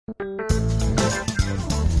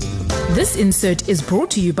This insert is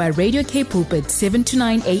brought to you by Radio K Pulpit 7 to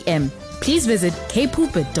 9 a.m. Please visit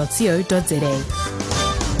kpulpit.co.za.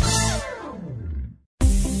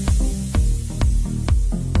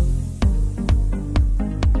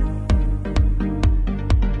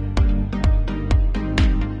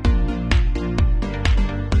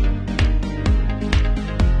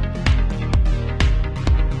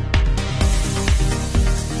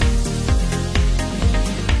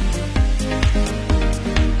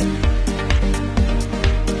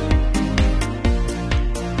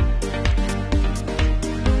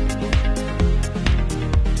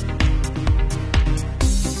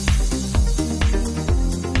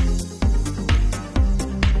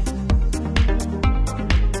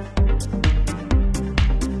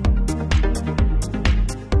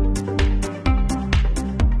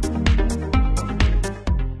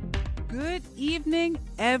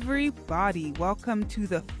 Everybody, welcome to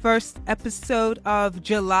the first episode of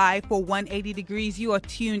July for 180 Degrees. You are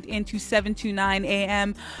tuned into 7 to 9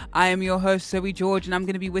 a.m. I am your host, Zoe George, and I'm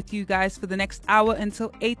going to be with you guys for the next hour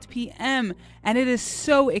until 8 p.m. And it is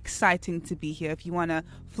so exciting to be here. If you want to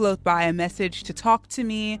float by a message to talk to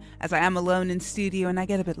me, as I am alone in studio and I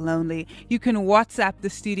get a bit lonely, you can WhatsApp the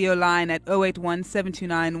studio line at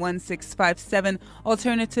 081-729-1657.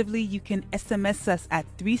 Alternatively, you can SMS us at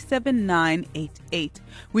 37988.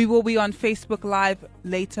 We will be on Facebook Live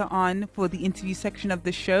later on for the interview section of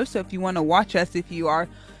the show. So if you want to watch us, if you are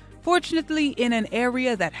fortunately in an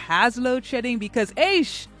area that has load shedding, because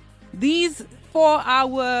these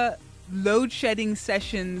 4-hour load shedding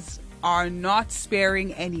sessions are not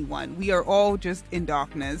sparing anyone. We are all just in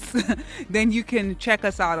darkness. Then you can check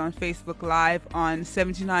us out on Facebook Live on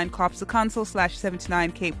 79 Cops the Council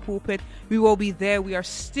 /79 K Pulpit. We will be there. We are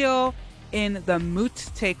still in the MOT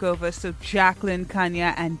takeover, so Jacqueline,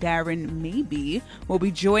 Kanya, and Darren maybe will be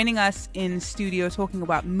joining us in studio talking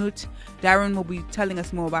about MOT. Darren will be telling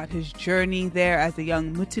us more about his journey there as a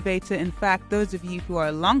young MOTivator. In fact, those of you who are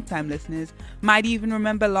longtime listeners might even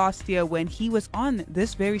remember last year when he was on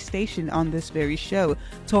this very station, on this very show,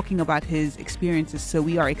 talking about his experiences. So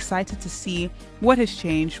we are excited to see what has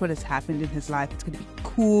changed, what has happened in his life. It's going to be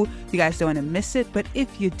cool. You guys don't want to miss it, but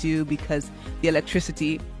if you do, because the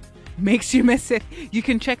electricity makes you miss it, you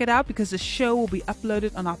can check it out because the show will be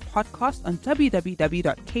uploaded on our podcast on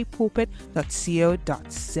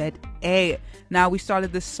www.kpulpit.co.za. Now, we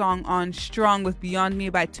started this song on Strong with Beyond Me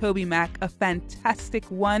by Toby Mac, a fantastic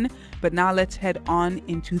one. But now let's head on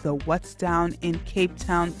into the What's Down in Cape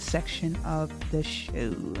Town section of the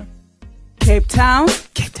show. Cape Town,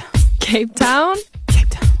 Cape Town, Cape Town, Cape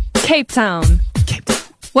Town, Cape Town, Cape Town.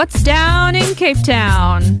 What's down in Cape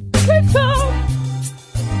Town? Cape Town.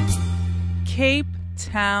 Cape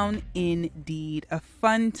Town, indeed. A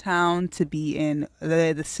fun town to be in.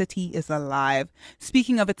 The city is alive.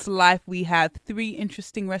 Speaking of its life, we have 3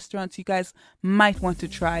 interesting restaurants you guys might want to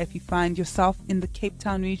try if you find yourself in the Cape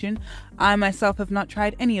Town region. I myself have not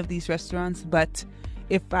tried any of these restaurants, but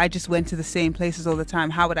if I just went to the same places all the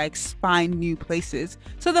time, how would I find new places?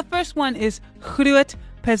 So the first one is Groot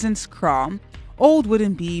Peasants Kraal. Old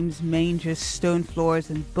wooden beams, mangers, stone floors,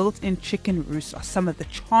 and built-in chicken roosts are some of the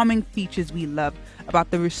charming features we love about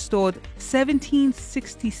the restored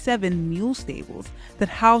 1767 mule stables that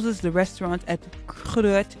houses the restaurant at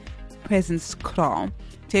Groot Peasants Kraal.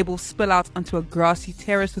 Tables spill out onto a grassy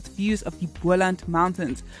terrace with views of the Boland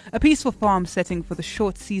Mountains, a peaceful farm setting for the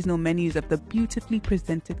short seasonal menus of the beautifully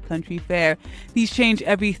presented country fare. These change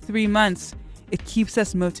every 3 months. It keeps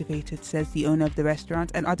us motivated, says the owner of the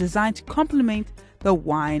restaurant, and are designed to complement the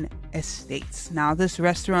wine estates. Now, this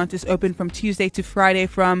restaurant is open from Tuesday to Friday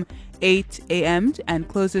from 8 a.m. and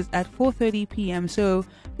closes at 4:30 p.m. So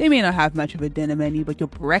they may not have much of a dinner menu, but your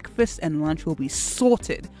breakfast and lunch will be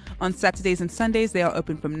sorted. On Saturdays and Sundays, they are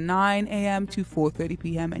open from 9 a.m. to 4:30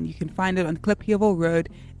 p.m. and you can find it on Klippieville Road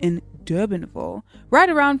in Durbanville, right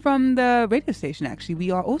around from the radio station. Actually, we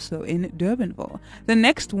are also in Durbanville. The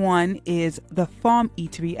next one is the Farm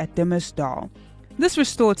Eatery at Dimmersdal. This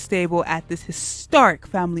restored stable at this historic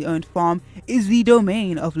family-owned farm is the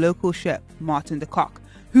domain of local chef Martin de Kock,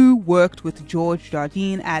 who worked with George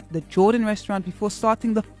Jardine at the Jordan restaurant before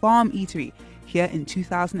starting the Farm Eatery here in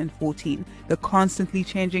 2014. The constantly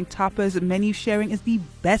changing tapas menu sharing is the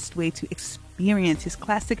best way to experience his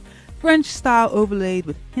classic French style overlaid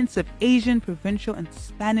with hints of Asian, provincial, and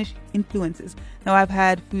Spanish influences. Now, I've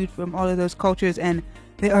had food from all of those cultures and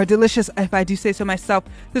they are delicious, if I do say so myself.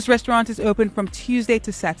 This restaurant is open from Tuesday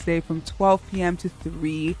to Saturday from 12 p.m. to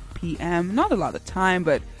 3 p.m. Not a lot of time,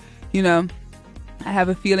 but, you know, I have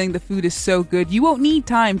a feeling the food is so good you won't need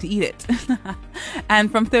time to eat it.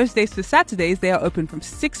 And from Thursdays to Saturdays, they are open from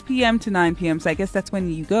 6 p.m. to 9 p.m. So I guess that's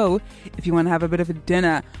when you go if you want to have a bit of a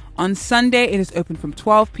dinner. On Sunday, it is open from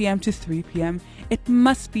 12 p.m. to 3 p.m. It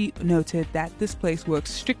must be noted that this place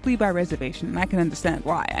works strictly by reservation, and I can understand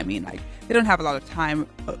why. I mean, they don't have a lot of time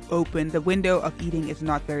open. The window of eating is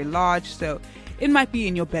not very large, so it might be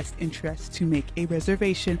in your best interest to make a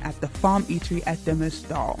reservation at the Farm Eatery at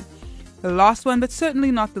Dimmersdal. The last one, but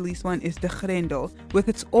certainly not the least one, is the Grendel, with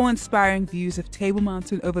its awe-inspiring views of Table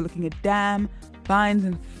Mountain overlooking a dam, vines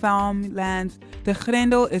and farmlands. The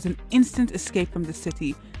Grendel is an instant escape from the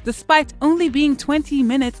city, despite only being 20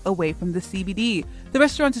 minutes away from the CBD. The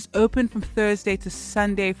restaurant is open from Thursday to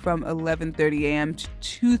Sunday from 11:30 a.m. to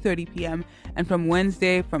 2:30 p.m. and from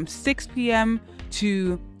Wednesday from 6 p.m.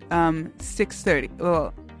 to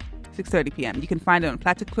 6:30 p.m. You can find it on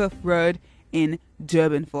Plattekloof Road in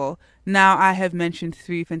Durbanville. Now, I have mentioned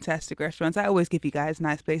 3 fantastic restaurants. I always give you guys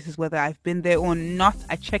nice places, whether I've been there or not.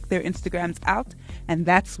 I check their Instagrams out, and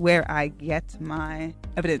that's where I get my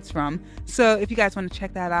evidence from. So if you guys want to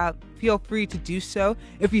check that out, feel free to do so.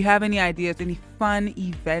 If you have any ideas, any fun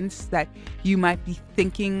events that you might be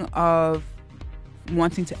thinking of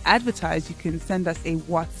wanting to advertise, you can send us a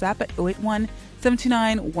WhatsApp at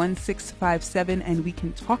 081-729-1657 and we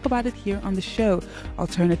can talk about it here on the show.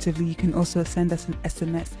 Alternatively, you can also send us an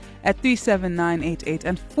SMS at 37988.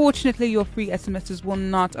 Unfortunately, your free SMSs will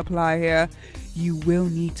not apply here. You will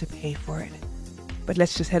need to pay for it. But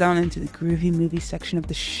let's just head on into the groovy movie section of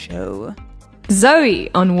the show.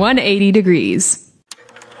 Zoe on 180 Degrees.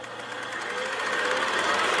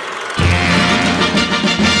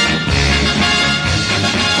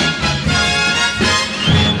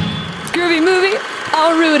 Groovy movie,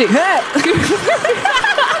 all Rudy.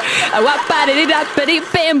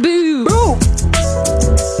 Bamboo.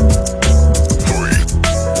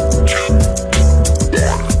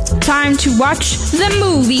 Time to watch the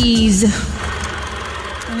movies.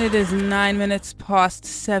 And it is 9 minutes past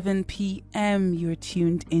 7 p.m. You're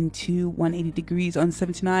tuned into 180 Degrees on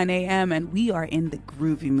 79 a.m. and we are in the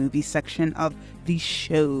groovy movie section of the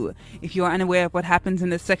show. If you are unaware of what happens in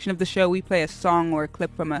this section of the show, we play a song or a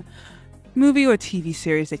clip from a movie or TV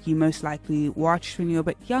series that you most likely watched when you were a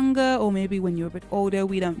bit younger or maybe when you were a bit older.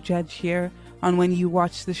 We don't judge here on when you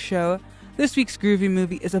watch the show. This week's groovy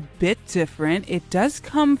movie is a bit different. It does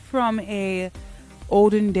come from a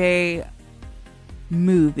olden day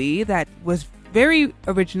movie that was very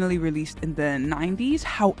originally released in the 90s.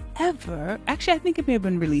 However, actually I think it may have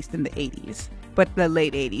been released in the 80s, but the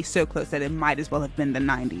late 80s, so close that it might as well have been the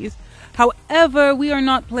 90s. However, we are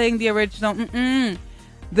not playing the original.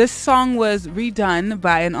 This song was redone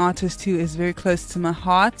by an artist who is very close to my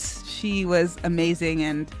heart. She was amazing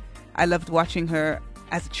and I loved watching her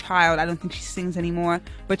as a child. I don't think she sings anymore,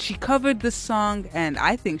 but she covered this song and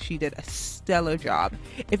I think she did a stellar job.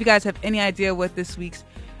 If you guys have any idea what this week's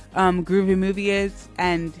groovy movie is,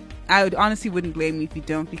 and I honestly wouldn't blame you if you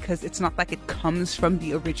don't, because it's not like it comes from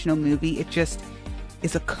the original movie. It just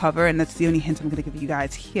is a cover, and that's the only hint I'm going to give you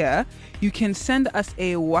guys here. You can send us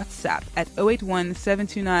a WhatsApp at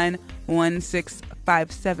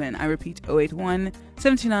 081-729-1657. I repeat,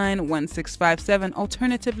 081-729-1657.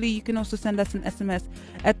 Alternatively, you can also send us an SMS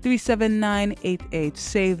at 37988.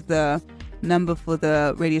 Save the number for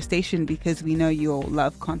the radio station because we know you'll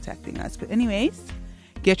love contacting us. But anyways,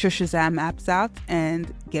 get your Shazam apps out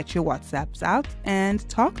and get your WhatsApps out and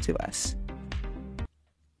talk to us.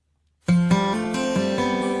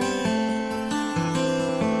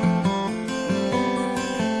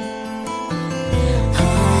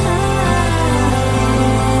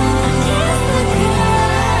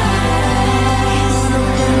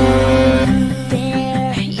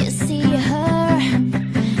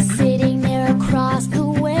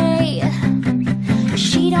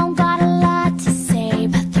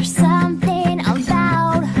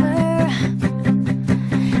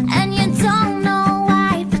 And you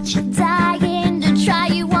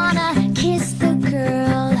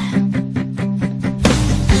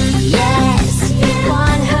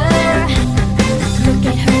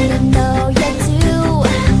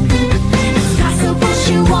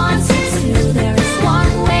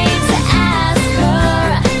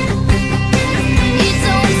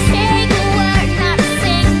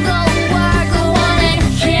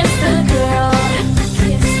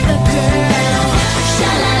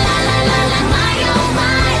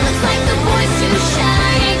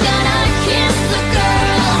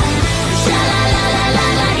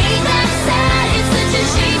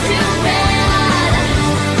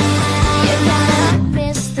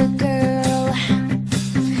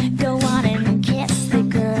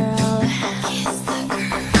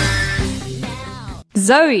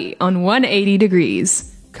Zoe on 180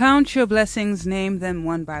 Degrees. Count your blessings, name them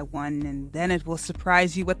one by one, and then it will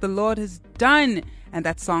surprise you what the Lord has done. And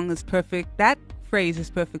that song is perfect. That phrase is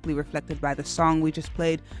perfectly reflected by the song we just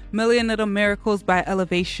played, Million Little Miracles by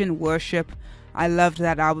Elevation Worship. I loved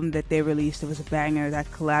that album that they released. It was a banger,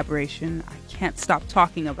 that collaboration. I can't stop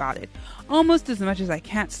talking about it. Almost as much as I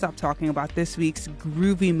can't stop talking about this week's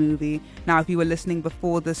groovy movie. Now, if you were listening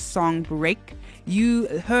before the song break, you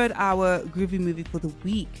heard our groovy movie for the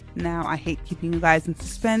week. Now, I hate keeping you guys in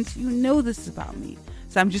suspense. You know this is about me.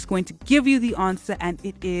 So I'm just going to give you the answer, and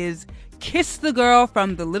it is Kiss the Girl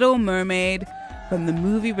from The Little Mermaid, from the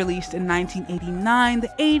movie released in 1989,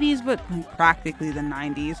 the 80s, but practically the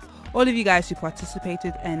 90s. All of you guys who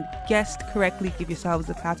participated and guessed correctly, give yourselves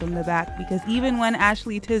a pat on the back, because even when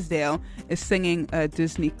Ashley Tisdale is singing a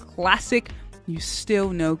Disney classic, you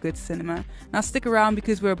still know good cinema. Now stick around,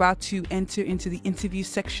 because we're about to enter into the interview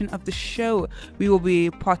section of the show. We will be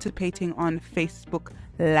participating on Facebook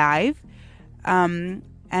Live, and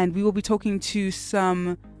we will be talking to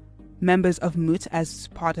some members of MOT as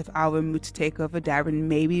part of our MOT takeover. Darren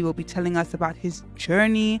maybe will be telling us about his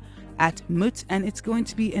journey at MOT, and it's going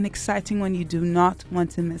to be an exciting one you do not want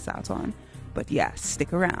to miss out on. But yeah,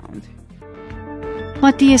 stick around.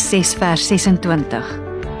 Matteus 6 vers 26.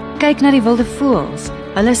 Kyk na die wilde voëls.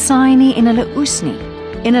 Hulle saai nie en hulle oes nie,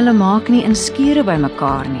 en hulle maak nie in skure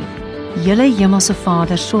bymekaar nie. Julle hemelse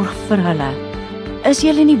Vader sorg vir hulle. Is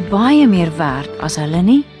julle nie baie meer werd as hulle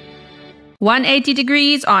nie? 180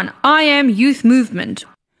 Degrees on I Am Youth Movement.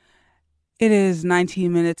 It is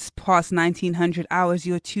 19 minutes past 1900 hours.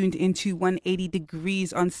 You're tuned into 180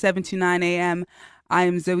 Degrees on 7 to 9 a.m. I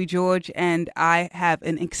am Zoe George, and I have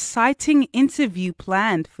an exciting interview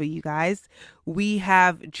planned for you guys. We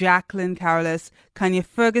have Jacqueline Carolus, Kanya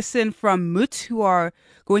Ferguson from MOT, who are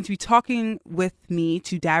going to be talking with me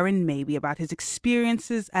to Darren maybe about his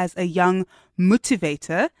experiences as a young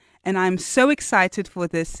motivator. And I'm so excited for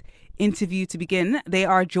this interview to begin. They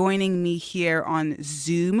are joining me here on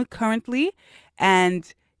Zoom currently,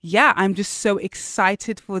 and yeah, I'm just so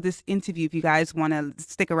excited for this interview. If you guys want to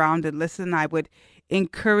stick around and listen, I would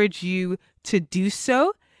encourage you to do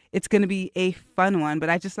so. It's going to be a fun one, but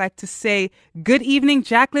I just like to say good evening,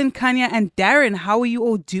 Jacqueline, Kanya, and Darren. How are you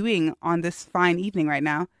all doing on this fine evening right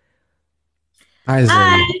now? Hi,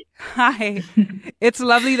 Zoe. Hi. It's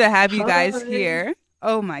lovely to have you guys here.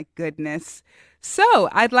 Oh my goodness. So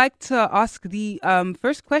I'd like to ask the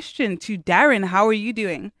first question to Darren. How are you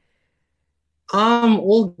doing?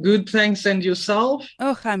 All good, thanks. And yourself?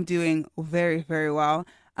 Oh, I'm doing very, very well.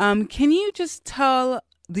 Can you just tell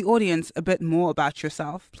the audience a bit more about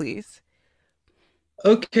yourself, please?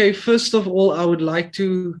 Okay, first of all, I would like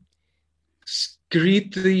to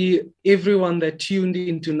greet everyone that tuned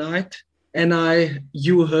in tonight. And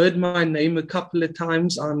you heard my name a couple of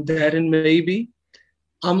times. I'm Darren maybe.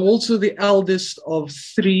 I'm also the eldest of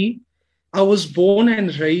three. I was born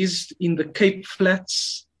and raised in the Cape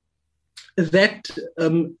Flats. That,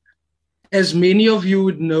 as many of you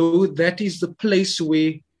would know, that is the place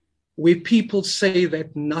where people say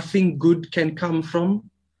that nothing good can come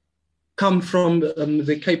from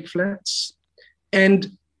the Cape Flats.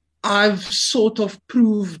 And I've sort of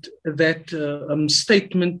proved that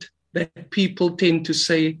statement that people tend to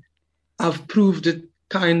say. I've proved it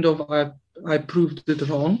I proved it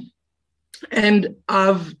wrong. And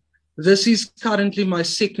this is currently my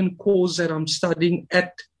second course that I'm studying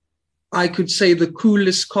at, I could say, the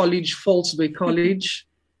coolest college, False Bay College.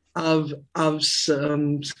 I'm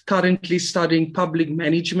currently studying public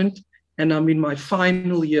management, and I'm in my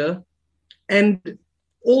final year. And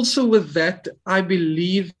also with that, I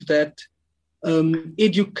believe that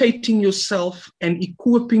educating yourself and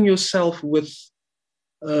equipping yourself with,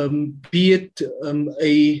 be it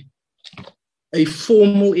a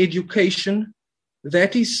formal education,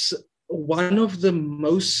 that is one of the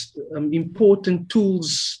most important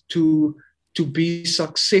tools to be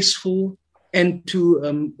successful, and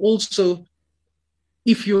to also,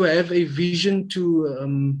 if you have a vision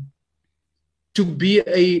to be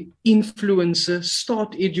a influencer,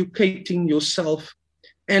 start educating yourself.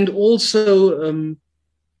 And also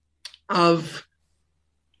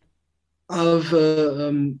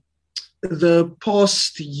the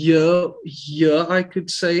past year, I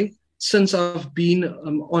could say, since I've been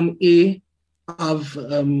on air, I've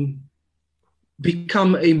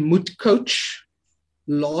become a MOT coach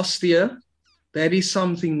last year. That is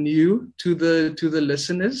something new to the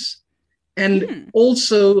listeners. And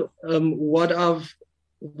also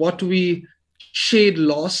what we shared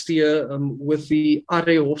last year with the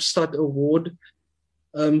Arre Hofstad Award,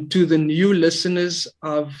 To the new listeners,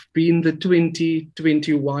 I've been the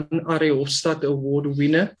 2021 Are Hofstad Award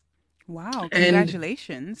winner. Wow,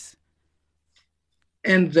 congratulations.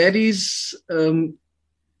 And that is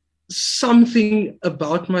something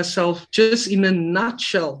about myself, just in a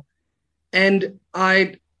nutshell. And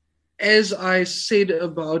as I said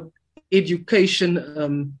about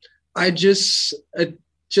education, it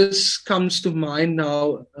just comes to mind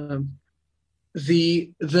now.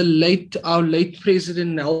 Our late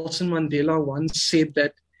President Nelson Mandela once said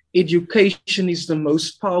that education is the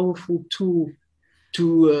most powerful tool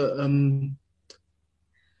to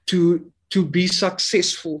be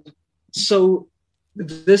successful. So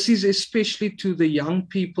this is especially to the young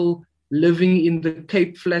people living in the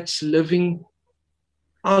Cape Flats, living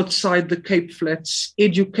outside the Cape Flats.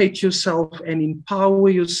 Educate yourself and empower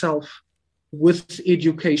yourself with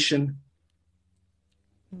education.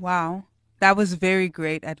 Wow. That was very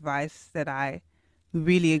great advice that I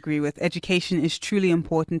really agree with. Education is truly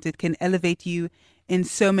important. It can elevate you in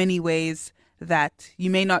so many ways that you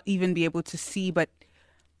may not even be able to see, but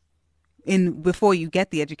before you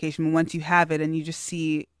get the education, once you have it and you just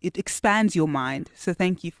see, it expands your mind. So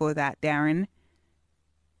thank you for that, Darren.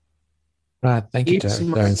 Right. Thank you,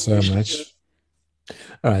 Darren, so much.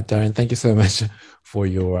 All right, Darren, thank you so much for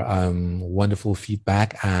your wonderful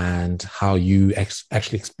feedback and how you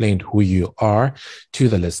actually explained who you are to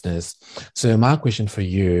the listeners. So my question for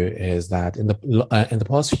you is that in the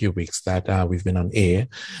past few weeks that we've been on air,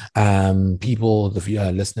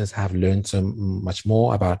 the listeners have learned so much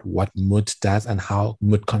more about what MOT does and how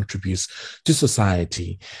MOT contributes to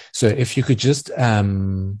society. So if you could just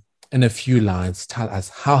in a few lines, tell us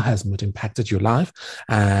how has MOT impacted your life,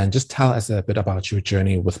 and just tell us a bit about your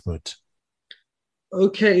journey with MOT.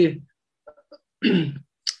 Okay.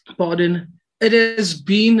 Pardon. It has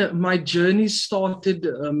been, my journey started,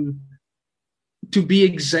 to be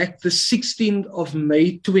exact, the 16th of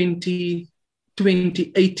May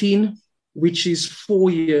 2018, which is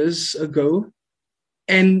 4 years ago.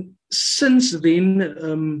 And since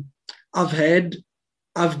then,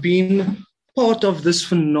 I've been part of this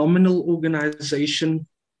phenomenal organization,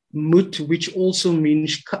 MOT, which also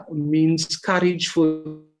means courage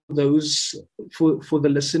for the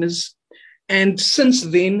listeners. And since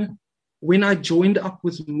then, when I joined up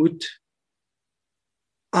with MOT,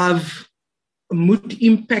 MOT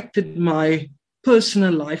impacted my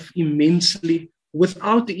personal life immensely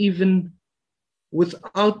without the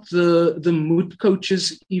MOT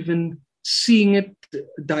coaches even seeing it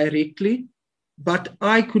directly. But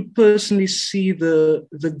I could personally see the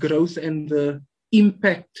growth and the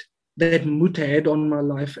impact that MOT had on my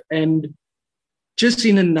life. And just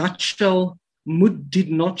in a nutshell, MOT did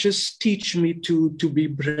not just teach me to be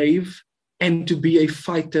brave and to be a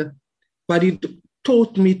fighter, but it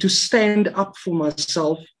taught me to stand up for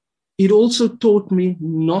myself. It also taught me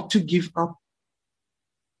not to give up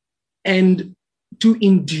and to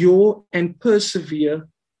endure and persevere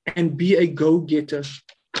and be a go-getter.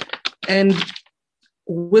 And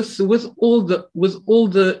with all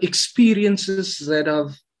the experiences that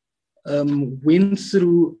I've went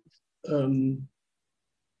through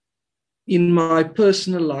in my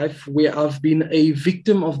personal life, where I've been a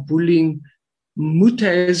victim of bullying, MOT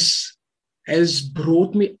has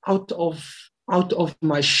brought me out of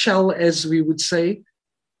my shell, as we would say,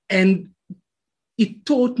 and it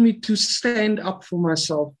taught me to stand up for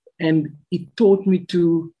myself, and it taught me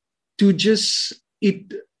to just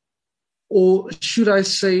it. Or should I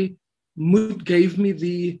say, MOT gave me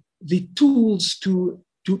the tools to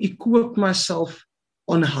equip myself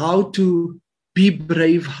on how to be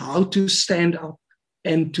brave, how to stand up,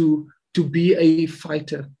 and to be a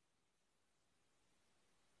fighter.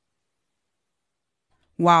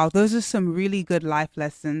 Wow, those are some really good life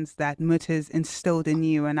lessons that MOT has instilled in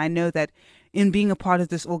you. And I know that in being a part of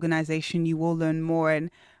this organization, you will learn more. And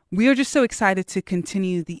we are just so excited to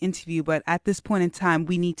continue the interview, but at this point in time,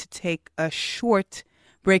 we need to take a short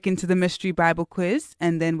break into the Mystery Bible Quiz,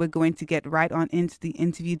 and then we're going to get right on into the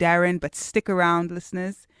interview, Darren. But stick around,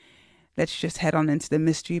 listeners. Let's just head on into the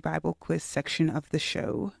Mystery Bible Quiz section of the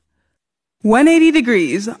show. 180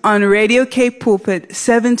 Degrees on Radio Cape Pulpit,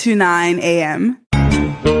 7 to 9 a.m.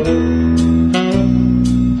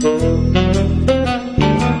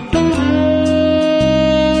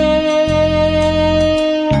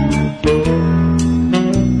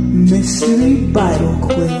 Mystery Bible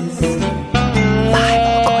Quiz.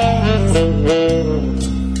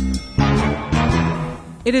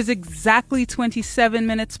 It is exactly 27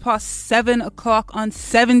 minutes past 7 o'clock on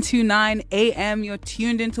 729 a.m. You're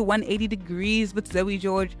tuned into 180 Degrees with Zoe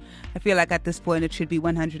George. I feel like at this point it should be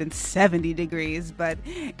 170 degrees, but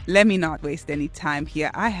let me not waste any time here.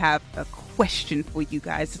 I have a question for you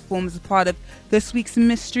guys. It forms a part of this week's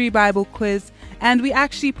Mystery Bible Quiz, and we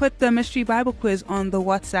actually put the Mystery Bible Quiz on the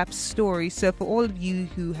WhatsApp story. So for all of you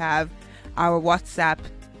who have our WhatsApp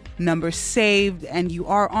number saved and you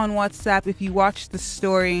are on WhatsApp, if you watch the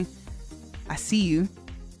story, I see you.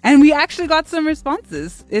 And we actually got some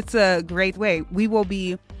responses. It's a great way. We will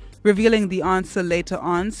be revealing the answer later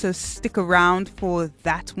on, so stick around for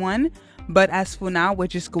that one. But as for now, we're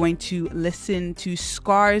just going to listen to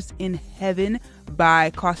Scars in Heaven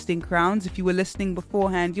by Casting Crowns. If you were listening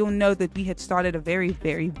beforehand, you'll know that we had started a very,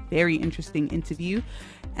 very, very interesting interview,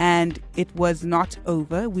 and it was not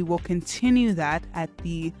over. We will continue that at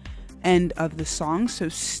the end of the song, so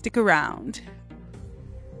stick around.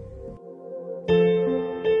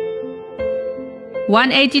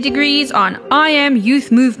 180 Degrees on I Am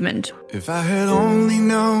Youth Movement. If I had only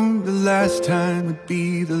known the last time would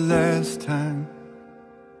be the last time,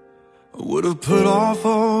 I would have put off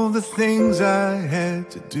all the things I had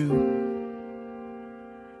to do.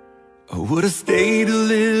 I would have stayed a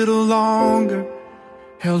little longer,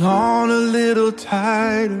 held on a little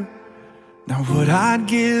tighter. Now what I'd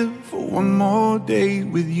give for one more day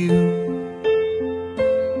with you.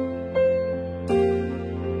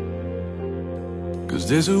 'Cause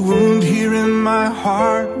there's a wound here in my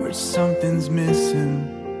heart where something's missing,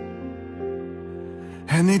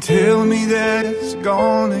 and they tell me that it's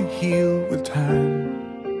gonna heal with time.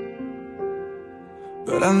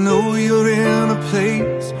 But I know you're in a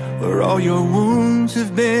place where all your wounds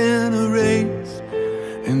have been erased,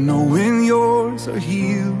 and knowing yours are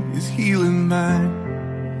healed is healing mine.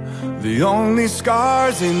 The only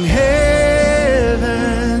scars in heaven,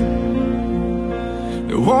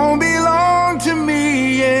 they won't belong to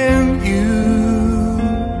me and you.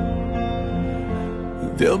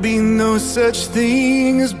 There'll be no such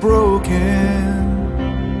thing as broken,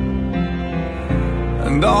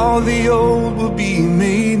 and all the old will be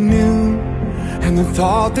made new. And the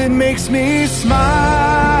thought that makes me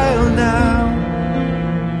smile now,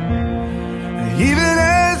 even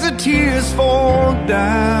as the tears fall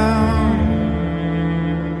down,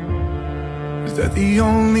 is that the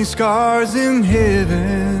only scars in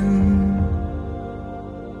heaven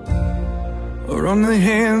are on the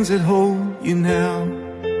hands that hold you now.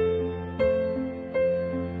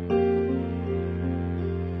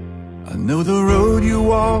 I know the road you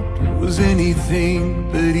walked was anything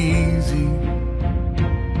but easy.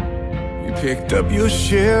 You picked up your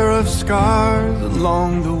share of scars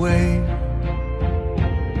along the way.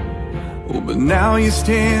 Oh, but now you're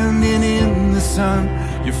standing in the sun.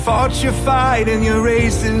 You fought your fight and your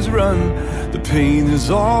race is run. The pain is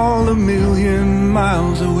all a million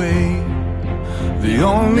miles away. The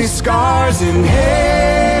only scars in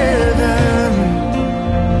heaven,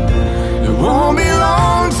 it won't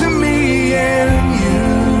belong to me and you.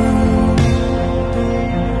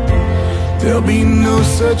 There'll be no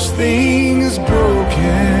such thing as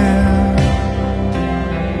broken,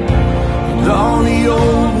 and all the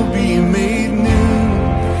old will be made new.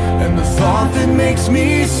 And the thought that makes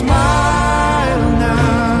me smile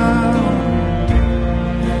now,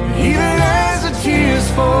 even as the tears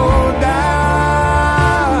fall down,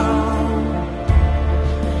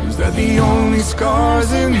 is that the only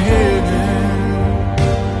scars in heaven,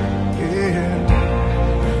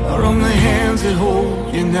 yeah, are on the hands that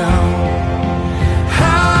hold you now.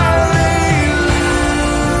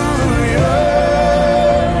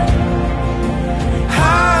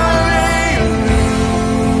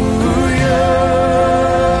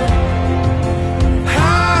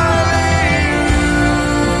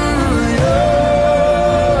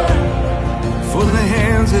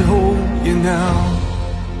 Now,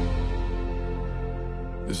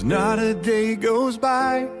 there's not a day goes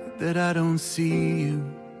by that I don't see you.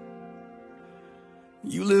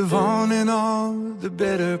 You live on in all the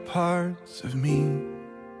better parts of me,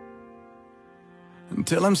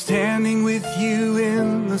 until I'm standing with you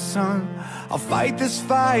in the sun. I'll fight this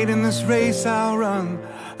fight and this race I'll run,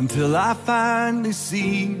 until I finally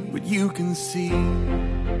see what you can see.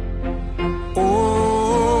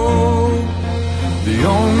 Oh, the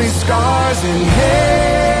only scars in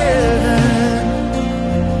heaven,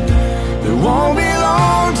 they won't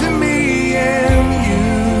belong to me and you.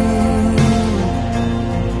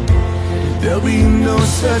 There'll be no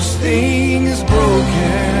such thing as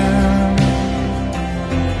broken,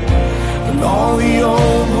 and all the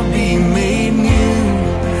old will be made new.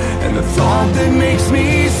 And the thought that makes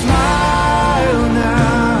me smile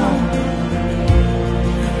now,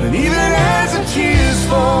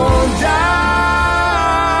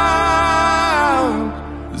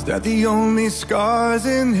 the only scars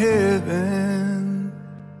in heaven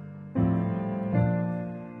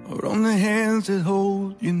are on the hands that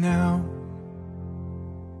hold you now.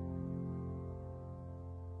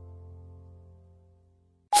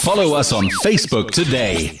 Follow us on Facebook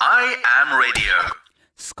today. I Am Radio.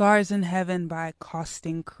 Scars in Heaven by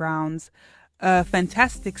Casting Crowns. A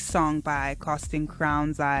fantastic song by Casting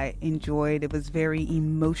Crowns. I enjoyed. It was very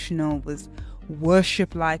emotional. It was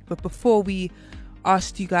worship-like. But before we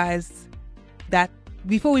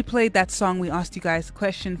played that song, we asked you guys a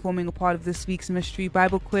question forming a part of this week's Mystery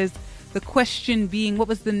Bible Quiz. The question being, what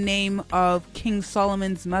was the name of King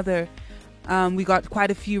Solomon's mother? We got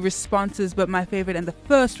quite a few responses, but my favorite and the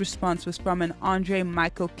first response was from an Andre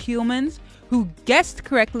Michael Kielmans, who guessed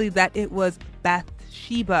correctly that it was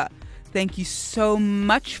Bathsheba. Thank you so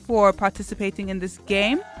much for participating in this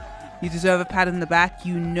game. You deserve a pat on the back.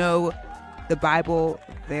 You know the Bible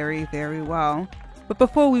very, very well. But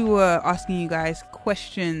before we were asking you guys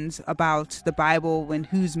questions about the Bible and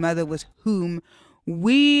whose mother was whom,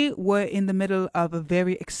 we were in the middle of a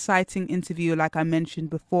very exciting interview. Like I mentioned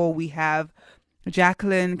before, we have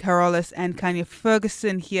Jacqueline Carolus and Kanya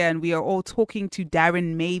Ferguson here, and we are all talking to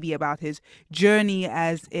Darren Maybe about his journey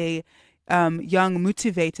as a young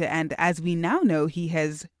MOTivator. And as we now know, he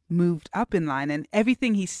has moved up in line, and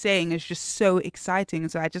everything he's saying is just so exciting.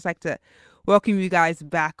 So I'd just like to welcome you guys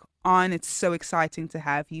back on. It's so exciting to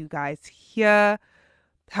have you guys here.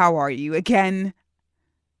 How are you again?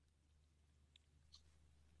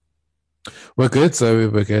 We're good, so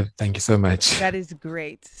we're good. Thank you so much. That is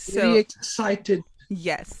great. Very excited.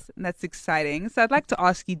 Yes, that's exciting. So I'd like to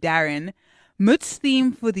ask you, Darren, MOT's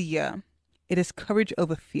theme for the year, it is courage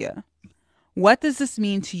over fear. What does this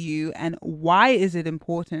mean to you, and why is it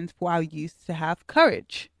important for our youth to have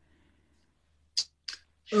courage?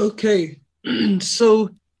 Okay,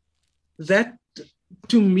 so that,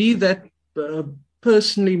 to me, that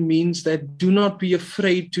personally means that do not be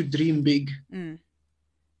afraid to dream big.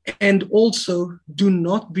 And also, do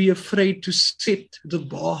not be afraid to set the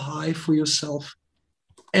bar high for yourself.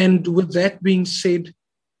 And with that being said,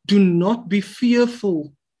 do not be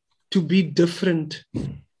fearful to be different.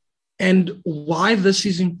 And why this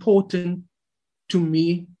is important to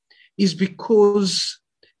me is because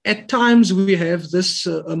at times we have this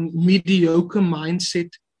mediocre mindset.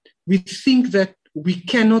 We think that we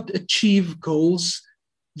cannot achieve goals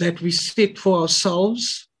that we set for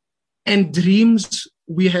ourselves, and dreams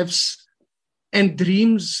we have, and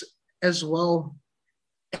dreams as well.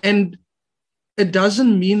 And it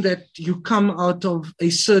doesn't mean that you come out of a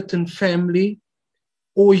certain family,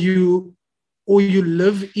 or you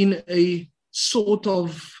live in a sort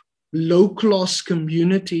of low-class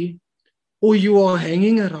community, or you are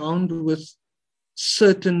hanging around with a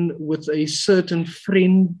certain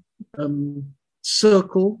friend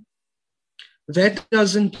circle. That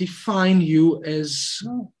doesn't define you as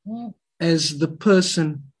the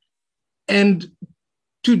person. And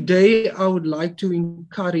today I would like to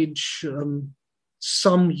encourage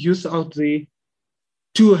some youth out there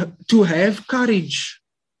to have courage.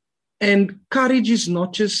 And courage is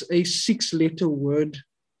not just a 6-letter word.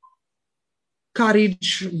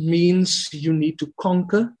 Courage means you need to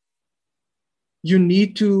conquer. You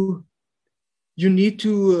need to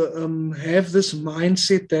have this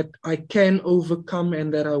mindset that I can overcome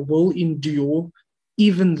and that I will endure,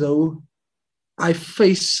 even though I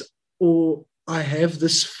face or I have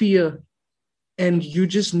this fear. And you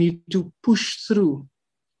just need to push through.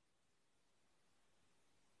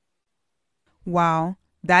 Wow,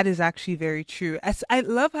 that is actually very true. I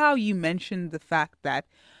love how you mentioned the fact that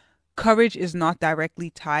courage is not directly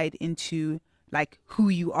tied into like who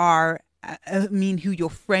you are. I mean, who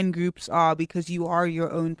your friend groups are, because you are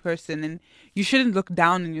your own person, and you shouldn't look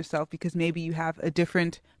down on yourself because maybe you have a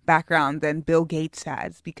different background than Bill Gates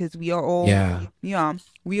has, because we are all, we are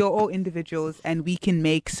all individuals, and we can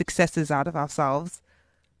make successes out of ourselves.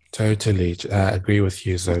 Totally agree with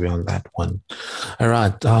you, Zoe, on that one. All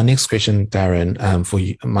right, our next question, Darren, for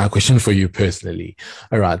you, my question for you personally.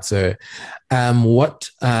 All right, so what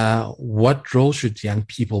role should young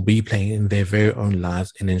people be playing in their very own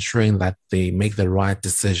lives in ensuring that they make the right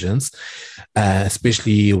decisions,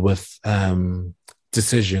 especially with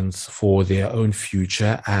decisions for their own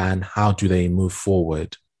future, and how do they move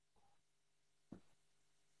forward?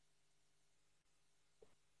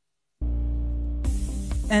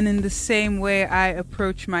 And in the same way I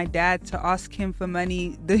approach my dad to ask him for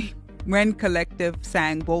money, the Ren Collective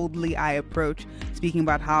sang Boldly I Approach, speaking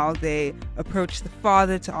about how they approach the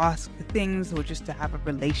Father to ask for things or just to have a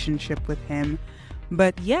relationship with him.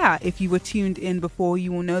 But yeah, if you were tuned in before,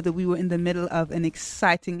 you will know that we were in the middle of an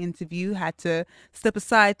exciting interview, had to step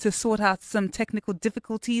aside to sort out some technical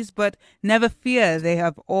difficulties, but never fear, they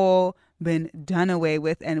have all been done away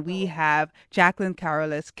with. And we have Jacqueline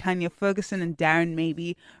Carolus, Kanya Ferguson, and Darren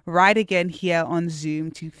Maybe right again here on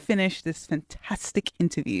Zoom to finish this fantastic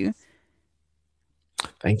interview.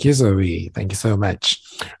 Thank you, Zoe. Thank you so much.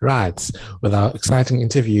 Right. With our exciting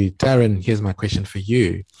interview, Darren, here's my question for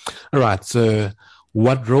you. All right. So,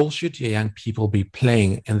 what role should young people be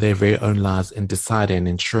playing in their very own lives in deciding and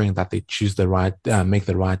ensuring that they choose the right, make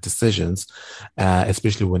the right decisions,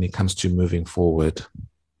 especially when it comes to moving forward?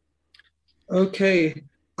 Okay.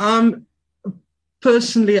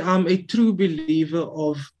 Personally, I'm a true believer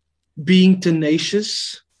of being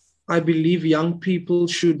tenacious. I believe young people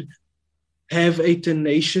should have a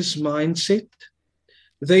tenacious mindset.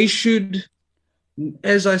 They should,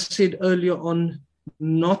 as I said earlier on,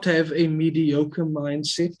 not have a mediocre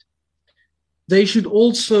mindset. They should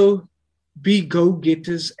also be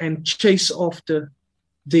go-getters and chase after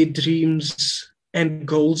their dreams and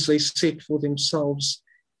goals they set for themselves.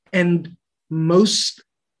 And most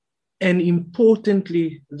and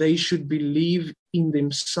importantly, they should believe in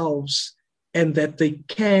themselves and that they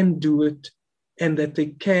can do it and that they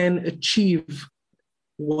can achieve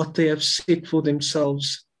what they have set for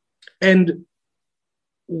themselves. And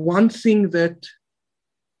one thing that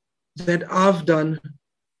I've done,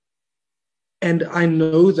 and I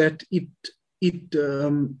know that it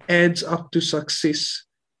adds up to success,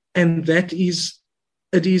 and that is,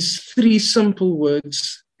 it is 3 simple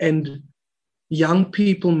words, and young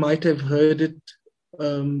people might have heard it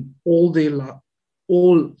all their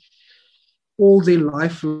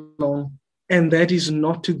life long, and that is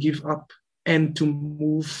not to give up and to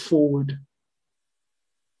move forward.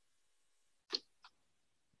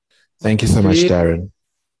 Thank you so much, Darren.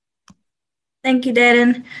 Thank you,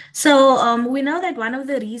 Darren. So we know that one of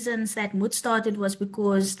the reasons that MOT started was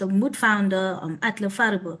because the MOT founder, Atle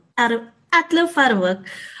Farwerk,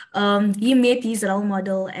 he met his role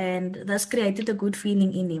model and thus created a good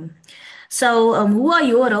feeling in him. So who are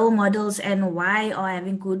your role models and why are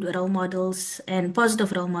having good role models and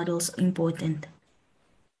positive role models important?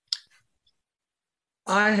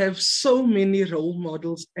 I have so many role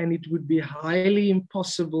models, and it would be highly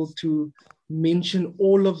impossible to mention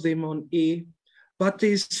all of them on air. But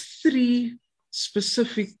there's 3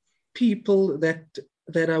 specific people that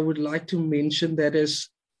I would like to mention that has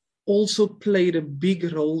also played a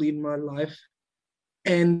big role in my life.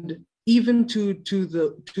 And even to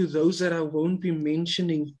those that I won't be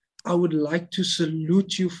mentioning, I would like to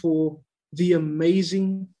salute you for the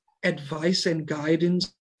amazing advice and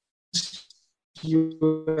guidance you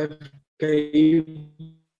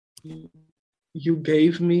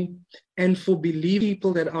gave me, and for believing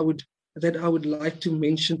people that I would like to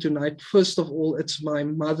mention tonight. First of all, it's my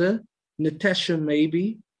mother, Natasha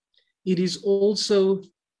Maybe. It is also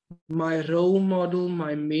my role model,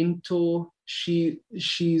 my mentor.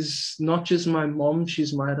 She's not just my mom,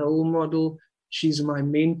 she's my role model, she's my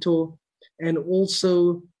mentor. And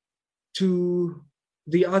also to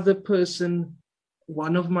the other person,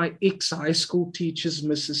 one of my ex-high school teachers,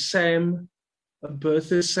 Mrs. Sam,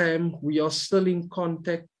 Bertha Sam. We are still in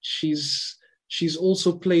contact. She's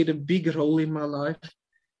also played a big role in my life.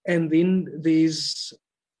 And then there's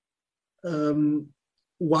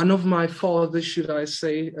one of my fathers, should I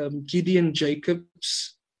say, Gideon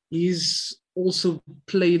Jacobs. He's also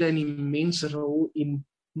played an immense role in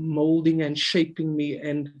molding and shaping me.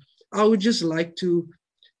 And I would just like to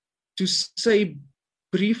say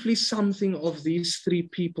briefly something of these 3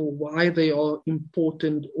 people, why they are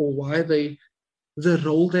important or why the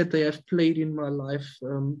role that they have played in my life.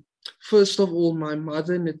 First of all, my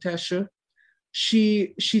mother, Natasha,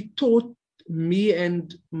 she taught me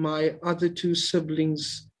and my other 2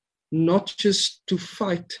 siblings not just to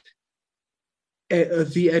fight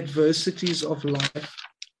the adversities of life.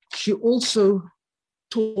 She also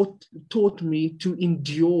taught me to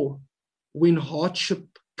endure when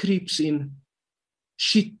hardship creeps in.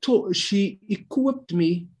 She equipped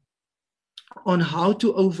me on how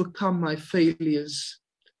to overcome my failures.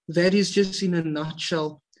 That is just in a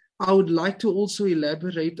nutshell. I would like to also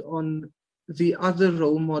elaborate on the other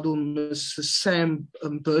role model, Mrs. Sam,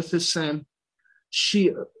 Bertha Sam,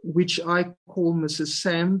 which I call Mrs.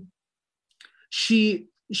 Sam. She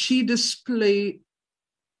displayed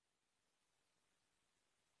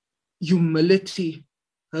humility.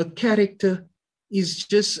 Her character is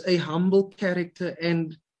just a humble character,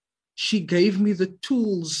 and she gave me the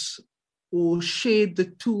tools, or shared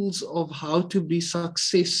the tools of how to be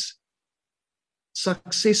successful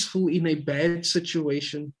in a bad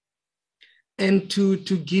situation. and to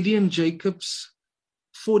Gideon Jacobs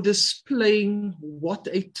for displaying what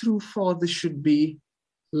a true father should be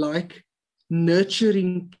like,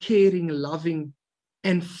 nurturing, caring, loving,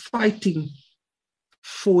 and fighting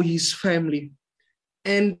for his family.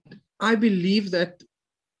 And I believe that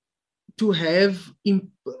to have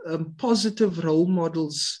positive role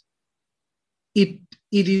models, it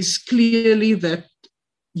is clearly that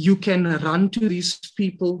you can run to these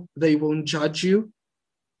people, they won't judge you.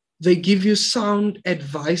 They give you sound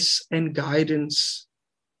advice and guidance,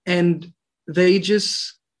 and they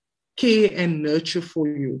just care and nurture for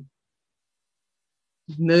you.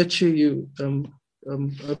 Nurture you.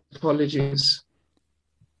 Apologies.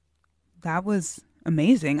 That was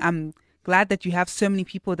amazing. I'm glad that you have so many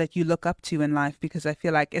people that you look up to in life, because I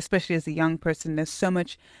feel like, especially as a young person, there's so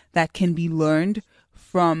much that can be learned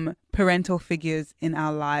from parental figures in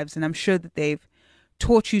our lives. And I'm sure that they've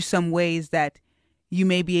taught you some ways that you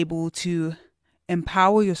may be able to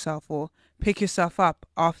empower yourself or pick yourself up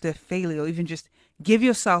after failure, or even just give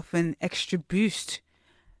yourself an extra boost.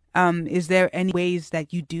 Is there any ways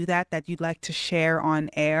that you do that you'd like to share on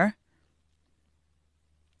air?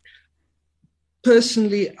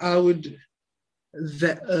 Personally, I would.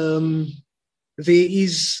 There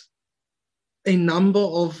is a number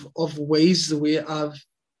of ways that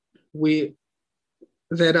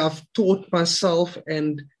I've taught myself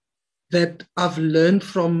and that I've learned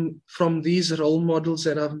from these role models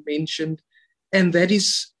that I've mentioned, and that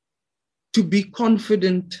is to be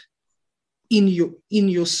confident in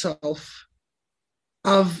yourself.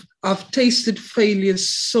 I've tasted failure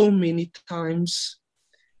so many times,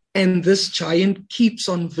 and this giant keeps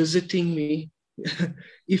on visiting me,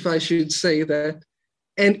 if I should say that.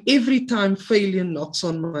 And every time failure knocks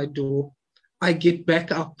on my door, I get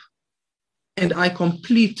back up and I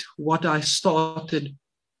complete what I started.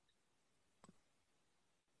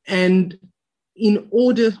 And in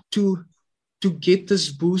order to get this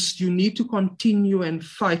boost, you need to continue and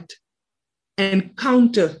fight and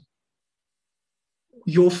counter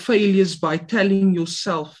your failures by telling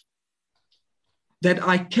yourself that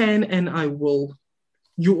I can and I will.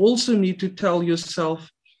 You also need to tell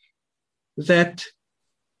yourself that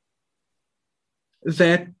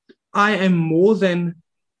I am more than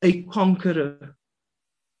a conqueror.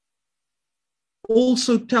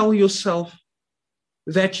 Also tell yourself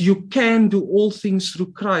that you can do all things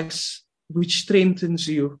through Christ, which strengthens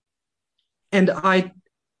you. And I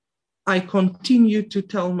continue to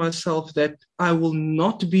tell myself that I will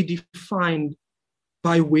not be defined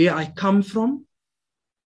by where I come from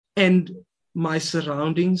and my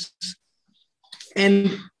surroundings.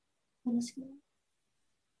 And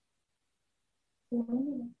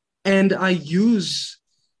I use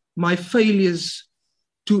my failures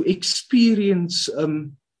to experience,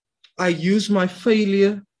 I use my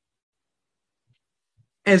failure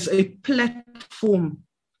as a platform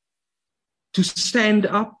to stand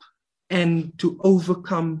up and to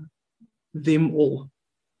overcome them all.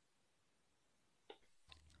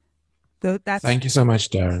 Thank you so much,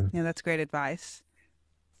 Darren. Yeah, that's great advice.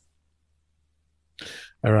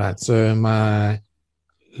 All right. So my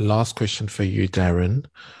last question for you, Darren,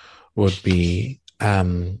 would be,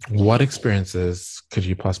 what experiences could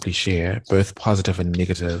you possibly share, both positive and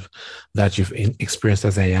negative, that you've experienced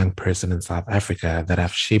as a young person in South Africa that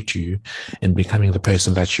have shaped you in becoming the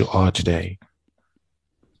person that you are today?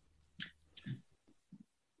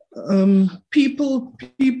 People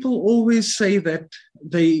always say that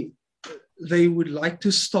they would like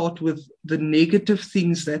to start with the negative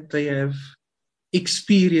things that they have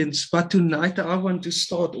experienced, but tonight I want to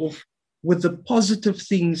start off with the positive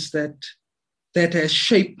things that has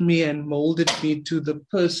shaped me and molded me to the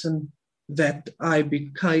person that I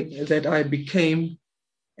became,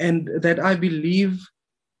 and that I believe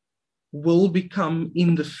will become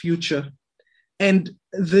in the future. And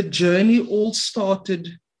the journey all started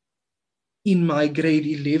in my grade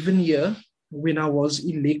 11 year, when I was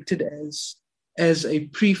elected as a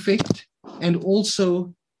prefect and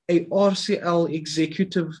also a RCL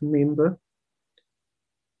executive member.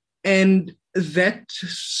 And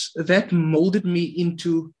that molded me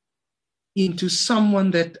into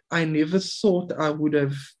someone that I never thought I would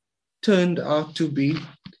have turned out to be.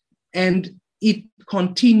 And it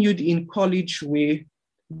continued in college, where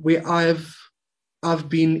I've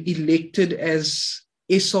been elected as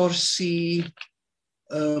SRC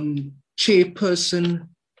chairperson,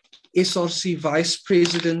 SRC vice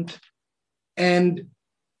president, and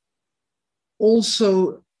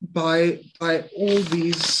also by all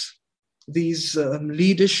these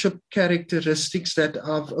leadership characteristics that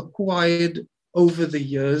I've acquired over the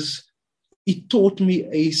years, it taught me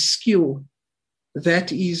a skill,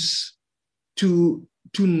 that is to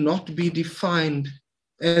not be defined,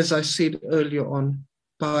 as I said earlier on,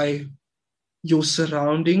 by your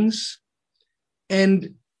surroundings.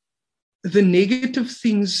 And the negative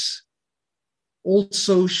things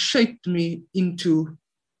also shaped me into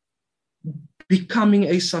becoming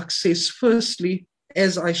a success. Firstly,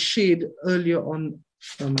 as I shared earlier on,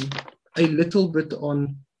 a little bit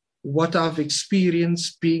on what I've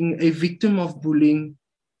experienced being a victim of bullying,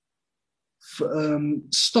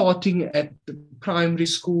 starting at primary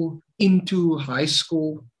school into high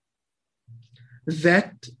school.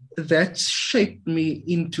 That shaped me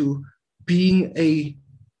into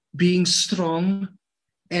being strong,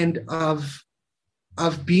 and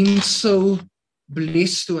I've been so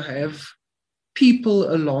blessed to have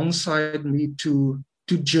people alongside me to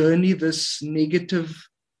journey this negative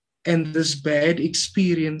and this bad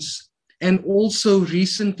experience. And also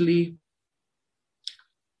recently,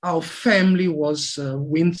 our family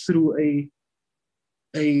went through a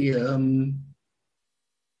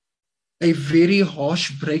very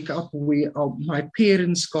harsh breakup where my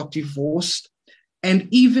parents got divorced. And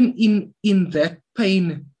even in that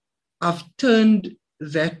pain, I've turned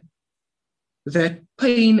that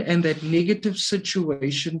pain and that negative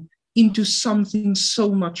situation into something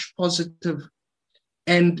so much positive.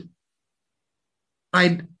 And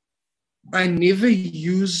I never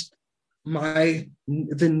used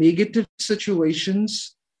the negative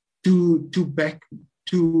situations to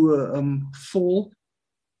fall.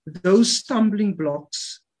 Those stumbling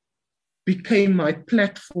blocks became my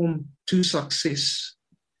platform to success.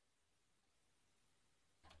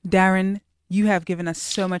 Darren, you have given us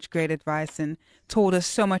so much great advice and told us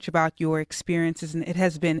so much about your experiences, and it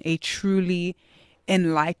has been a truly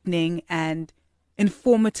enlightening and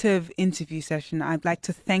informative interview session. I'd like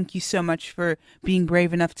to thank you so much for being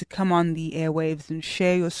brave enough to come on the airwaves and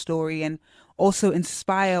share your story, and also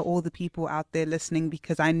inspire all the people out there listening,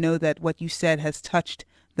 because I know that what you said has touched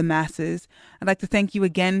the masses. I'd like to thank you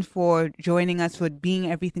again for joining us, for being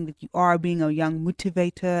everything that you are, being a young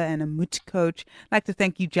motivator and a MOT coach. I'd like to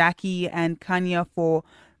thank you, Jackie and Kanya, for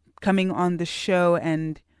coming on the show.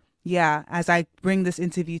 And yeah, as I bring this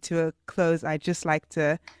interview to a close, I'd just like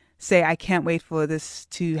to say I can't wait for this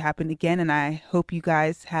to happen again, and I hope you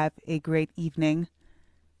guys have a great evening.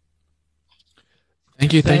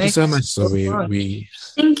 Thank you so much. So we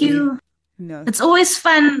Thank you. No, it's always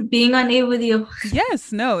fun being on air with you.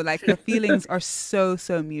 Yes, no, like the feelings are so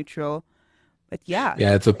mutual. But yeah,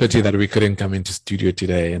 it's a pity that we couldn't come into studio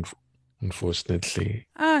today, and unfortunately.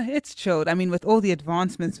 It's chilled. I mean, with all the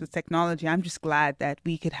advancements with technology, I'm just glad that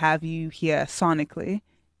we could have you here sonically.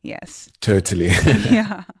 Yes, totally.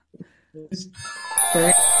 Yeah.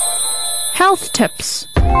 Health tips.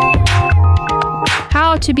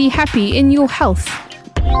 How to be happy in your health.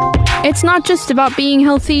 It's not just about being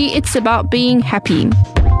healthy, it's about being happy.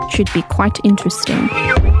 Should be quite interesting.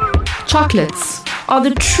 Chocolates are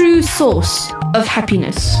the true source of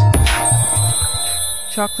happiness.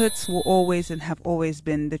 Chocolates will always and have always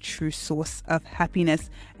been the true source of happiness.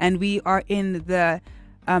 And we are in the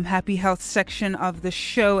happy health section of the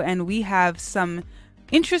show, and we have some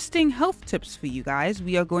interesting health tips for you guys.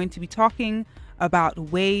 We are going to be talking about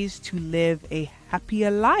ways to live a happier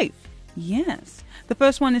life. Yes. The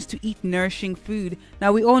first one is to eat nourishing food.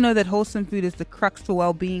 Now, we all know that wholesome food is the crux for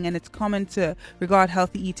well-being, and it's common to regard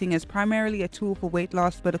healthy eating as primarily a tool for weight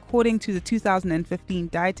loss. But according to the 2015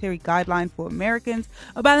 Dietary Guideline for Americans,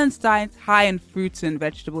 a balanced diet high in fruits and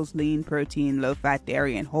vegetables, lean protein, low-fat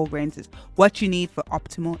dairy, and whole grains is what you need for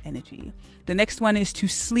optimal energy. The next one is to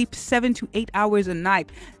sleep 7 to 8 hours a night.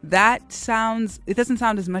 It doesn't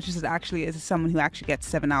sound as much as it actually is as someone who actually gets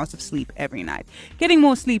 7 hours of sleep every night. Getting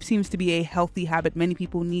more sleep seems to be a healthy habit many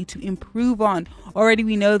people need to improve on. Already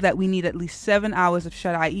we know that we need at least 7 hours of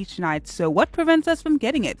shut-eye each night, so what prevents us from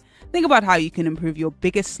getting it? Think about how you can improve your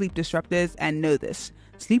biggest sleep disruptors and know this.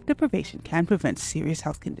 Sleep deprivation can prevent serious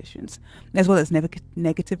health conditions, as well as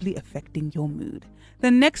negatively affecting your mood.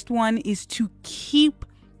 The next one is to keep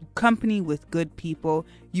company with good people.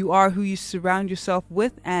 You are who you surround yourself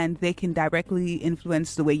with, and they can directly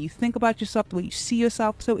influence the way you think about yourself, the way you see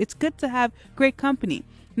yourself. So it's good to have great company.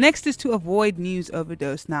 Next is to avoid news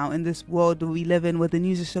overdose. Now, in this world that we live in, where the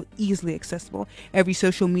news is so easily accessible, every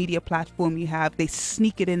social media platform you have, they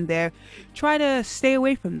sneak it in there. Try to stay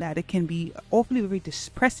away from that. It can be awfully very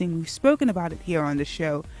depressing. We've spoken about it here on the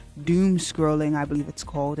show. Doom scrolling, I believe it's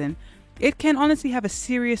called, and it can honestly have a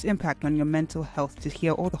serious impact on your mental health to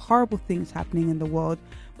hear all the horrible things happening in the world.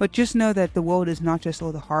 But just know that the world is not just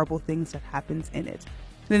all the horrible things that happens in it.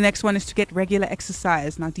 The next one is to get regular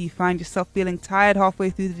exercise. Now, do you find yourself feeling tired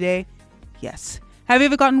halfway through the day? Yes. Have you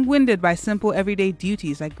ever gotten winded by simple everyday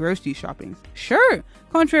duties like grocery shopping? Sure.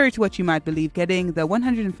 Contrary to what you might believe, getting the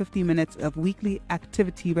 150 minutes of weekly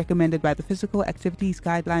activity recommended by the Physical Activities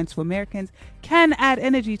Guidelines for Americans can add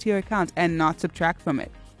energy to your account and not subtract from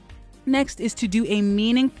it. Next is to do a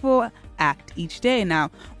meaningful act each day.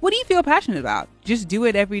 Now, what do you feel passionate about? Just do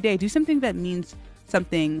it every day. Do something that means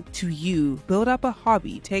something to you. Build up a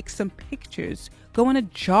hobby. Take some pictures. Go on a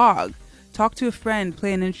jog. Talk to a friend,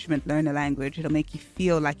 play an instrument, learn a language. It'll make you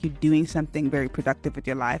feel like you're doing something very productive with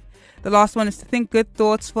your life. The last one is to think good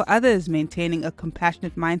thoughts for others. Maintaining a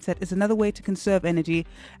compassionate mindset is another way to conserve energy.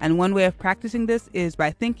 And one way of practicing this is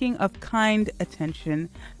by thinking of kind attention.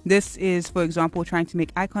 This is, for example, trying to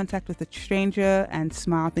make eye contact with a stranger and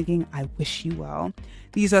smile, thinking, I wish you well.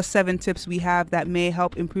 These are 7 tips we have that may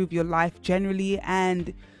help improve your life generally,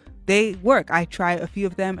 and they work. I try a few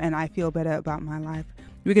of them and I feel better about my life.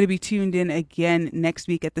 We're going to be tuned in again next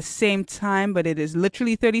week at the same time, but it is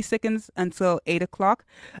literally 30 seconds until 8 o'clock.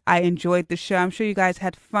 I enjoyed the show. I'm sure you guys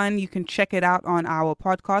had fun. You can check it out on our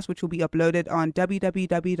podcast, which will be uploaded on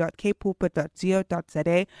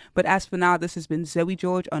www.kpulpit.co.za. But as for now, this has been Zoe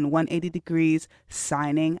George on 180 Degrees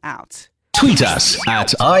signing out. Tweet us at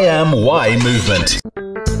IamYMovement.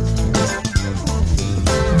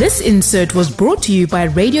 This insert was brought to you by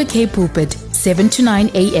Radio K Pulpit, 7 to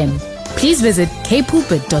 9 a.m. Please visit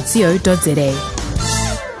kpulpit.co.za.